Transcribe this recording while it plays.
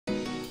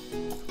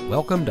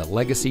Welcome to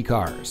Legacy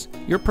Cars,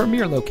 your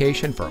premier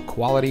location for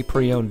quality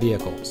pre-owned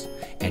vehicles.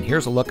 And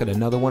here's a look at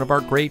another one of our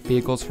great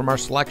vehicles from our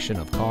selection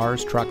of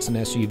cars, trucks, and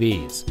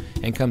SUVs,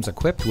 and comes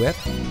equipped with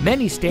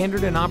many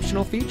standard and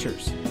optional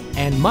features,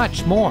 and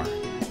much more.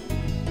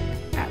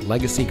 At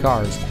Legacy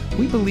Cars,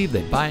 we believe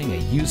that buying a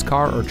used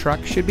car or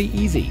truck should be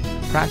easy,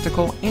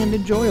 practical, and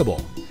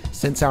enjoyable.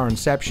 Since our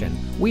inception,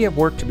 we have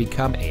worked to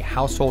become a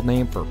household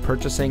name for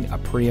purchasing a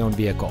pre-owned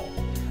vehicle.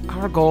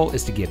 Our goal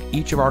is to give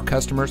each of our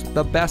customers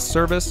the best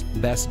service,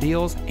 best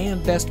deals,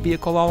 and best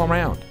vehicle all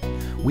around.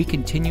 We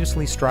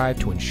continuously strive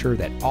to ensure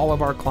that all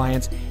of our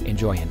clients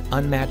enjoy an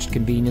unmatched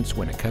convenience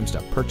when it comes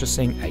to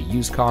purchasing a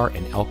used car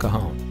in El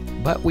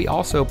Cajon. But we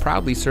also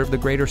proudly serve the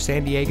greater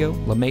San Diego,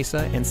 La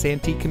Mesa, and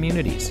Santee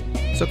communities.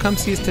 So come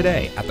see us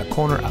today at the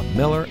corner of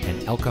Miller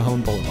and El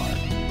Cajon Boulevard.